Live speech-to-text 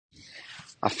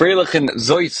A Freilichen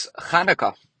Zos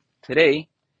Chanukah. Today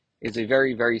is a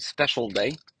very, very special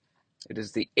day. It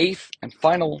is the 8th and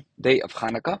final day of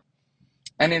Chanukah.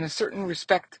 And in a certain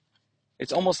respect,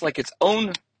 it's almost like its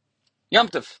own Yom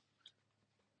Tov,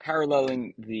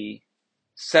 paralleling the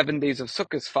 7 days of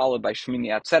Sukkot followed by Shmini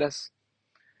Atzeres.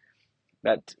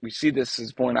 That we see this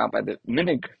is borne out by the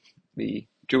minig. The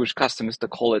Jewish custom is to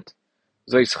call it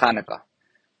Zos Chanukah.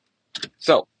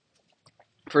 So,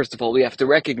 first of all, we have to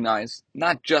recognize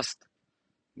not just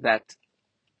that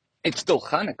it's still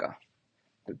Chanukah,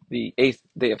 the 8th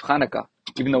day of Chanukah,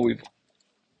 even though we've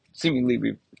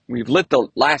lit the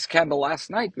last candle last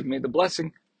night, we've made the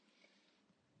blessing.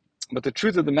 But the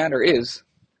truth of the matter is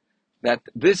that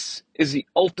this is the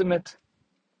ultimate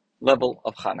level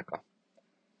of Chanukah.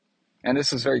 And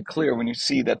this is very clear when you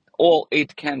see that all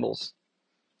 8 candles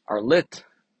are lit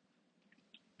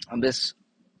on this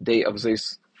day of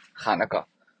Zos Chanukah,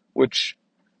 which,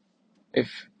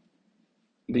 if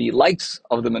the lights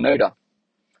of the menorah,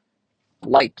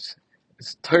 light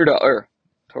is Torah's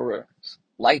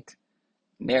light,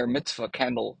 Ner mitzvah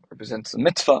candle represents the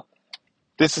mitzvah.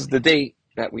 This is the day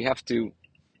that we have to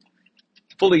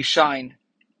fully shine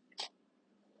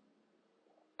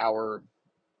our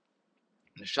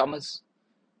neshamas,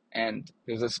 and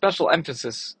there's a special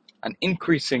emphasis on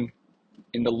increasing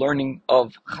in the learning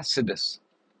of Chassidus.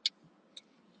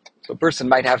 So a person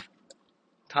might have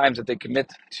times that they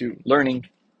commit to learning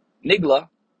Nigla,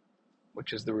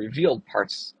 which is the revealed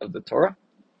parts of the Torah.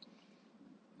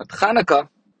 But Chanukah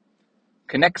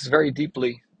connects very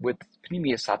deeply with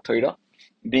Pnimiyas HaTorah,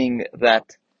 being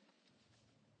that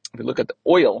if we look at the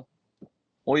oil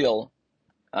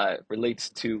relates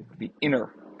to the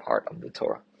inner part of the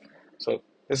Torah. So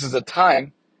this is a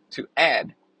time to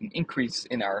add an increase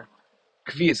in our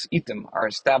kviyas itim,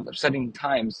 our setting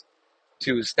times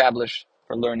to establish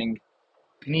for learning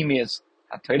Pnimiyas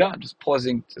HaTorah. Just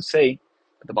pausing to say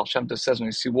that the Baal Shem Tov says when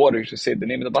you see water, you should say the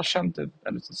name of the Baal Shem Tov,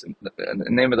 that it's the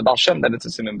name of the Baal Shem, that it's a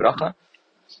siman bracha.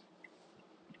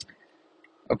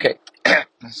 Okay,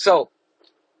 so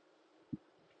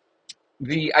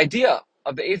the idea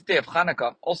of the 8th day of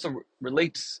Chanukah also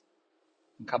relates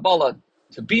in Kabbalah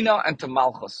to Bina and to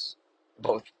Malchus,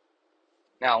 both.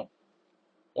 Now,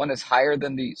 one is higher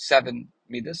than the 7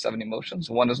 midas, 7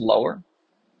 emotions, one is lower.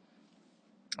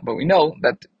 But we know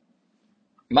that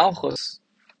Malchus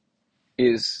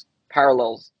is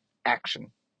parallels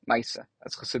action, Maisa,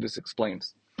 as Chassidus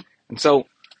explains. And so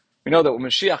we know that when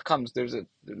Mashiach comes, the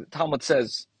Talmud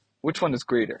says, which one is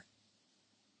greater?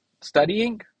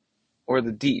 Studying or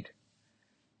the deed?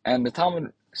 And the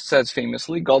Talmud says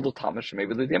famously, Gadol Talmud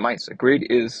maybe the Maisa.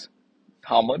 Great is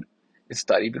Talmud, is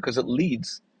study, because it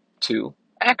leads to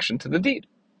action, to the deed.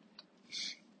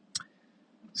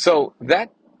 So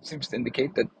that seems to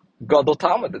indicate that Gadol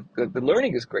Talmud, the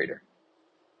learning is greater.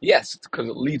 Yes, it's because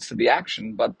it leads to the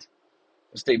action, but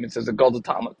the statement says a Gadol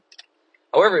Talmud.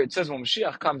 However, it says when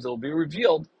Mashiach comes, it will be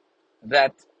revealed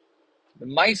that the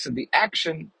Maisa, the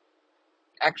action,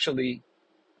 actually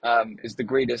is the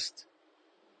greatest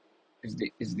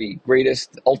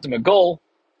ultimate goal,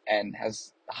 and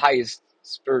has the highest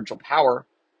spiritual power,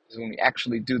 is when we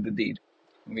actually do the deed,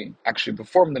 when we actually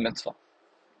perform the mitzvah.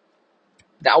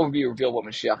 That will be revealed when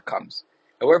Mashiach comes.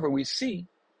 However, we see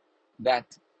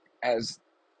that as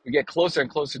we get closer and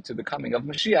closer to the coming of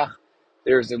Mashiach,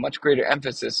 there is a much greater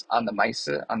emphasis on the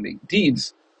Maisa, on the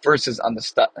deeds, versus on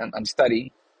the on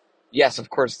study. Yes, of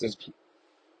course, there's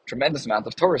tremendous amount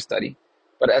of Torah study,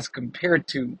 but as compared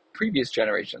to previous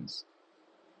generations,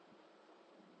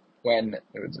 when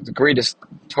there was the greatest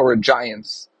Torah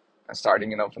giants,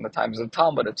 starting from the times of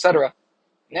Talmud, etc.,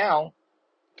 now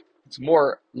it's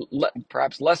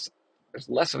perhaps less. There's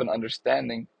less of an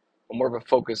understanding, but more of a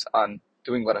focus on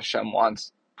doing what Hashem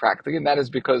wants practically, and that is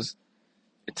because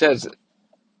it says,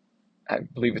 I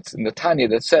believe it's in the Tanya,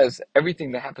 that says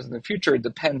everything that happens in the future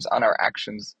depends on our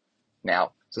actions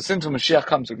now. So since when Mashiach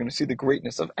comes, we're going to see the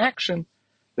greatness of action.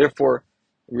 Therefore,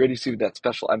 we already see that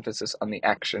special emphasis on the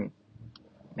action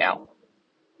now.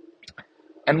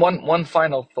 And one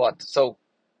final thought. So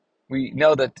we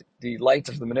know that the lights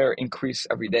of the menorah increase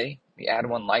every day. We add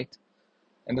 1 light.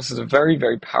 And this is a very,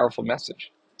 very powerful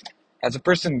message. As a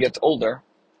person gets older,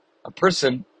 a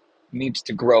person needs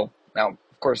to grow. Now,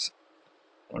 of course,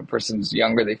 when a person's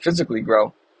younger, they physically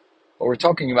grow. But we're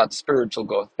talking about spiritual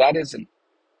growth. That is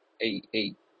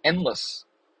a endless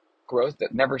growth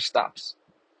that never stops.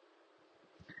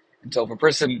 And so if a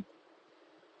person,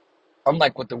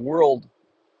 unlike what the world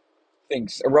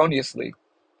thinks erroneously,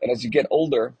 that as you get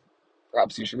older,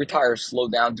 perhaps you should retire, slow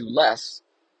down, do less,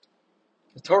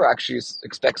 the Torah actually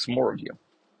expects more of you.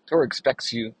 The Torah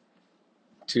expects you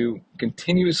to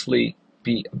continuously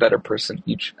be a better person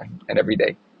each and every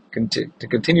day. To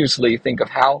continuously think of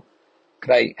how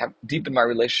could I have deepen my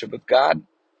relationship with God,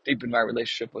 deepen my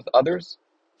relationship with others.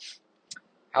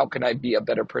 How can I be a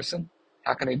better person?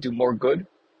 How can I do more good?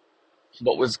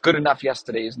 What was good enough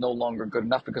yesterday is no longer good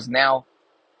enough because now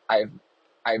I've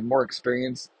I have more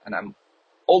experience and I'm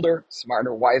older,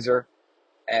 smarter, wiser,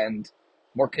 and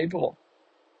more capable.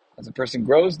 As a person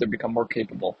grows, they become more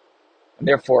capable. And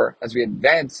therefore, as we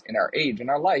advance in our age, in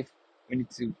our life, we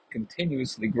need to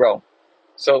continuously grow.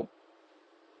 So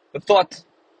the thought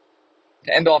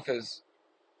to end off is,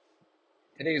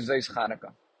 today is Zos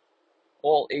Chanukah.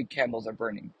 All 8 candles are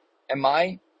burning. Am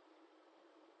I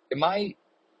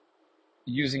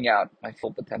using out my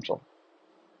full potential?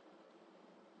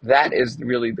 That is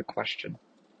really the question.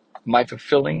 Am I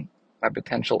fulfilling my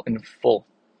potential in full?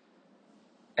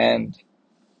 And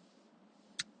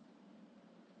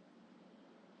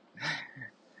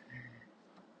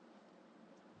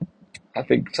I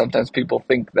think sometimes people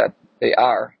think that they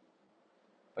are,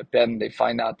 but then they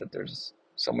find out that there's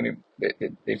so many,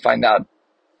 they find out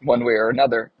one way or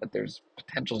another that there's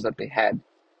potentials that they had,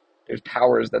 there's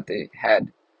powers that they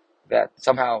had that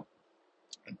somehow,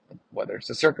 whether it's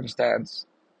a circumstance,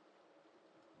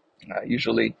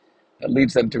 usually that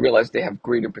leads them to realize they have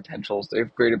greater potentials, they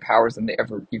have greater powers than they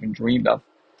ever even dreamed of.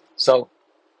 So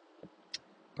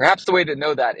perhaps the way to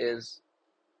know that is,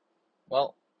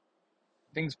 well,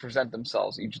 things present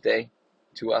themselves each day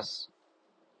to us,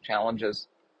 challenges.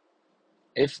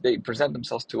 If they present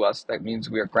themselves to us, that means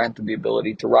we are granted the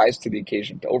ability to rise to the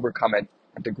occasion, to overcome it,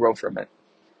 and to grow from it.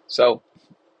 So,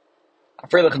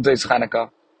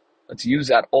 let's use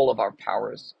that all of our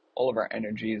powers, all of our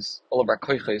energies, all of our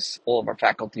koiches, all of our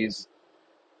faculties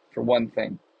for one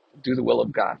thing: do the will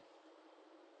of God.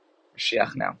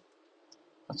 Mashiach now.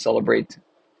 Let's celebrate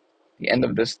the end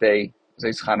of this day,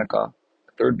 Zos Chanukah,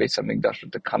 the third Beis Hamikdash,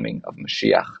 the coming of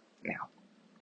Mashiach.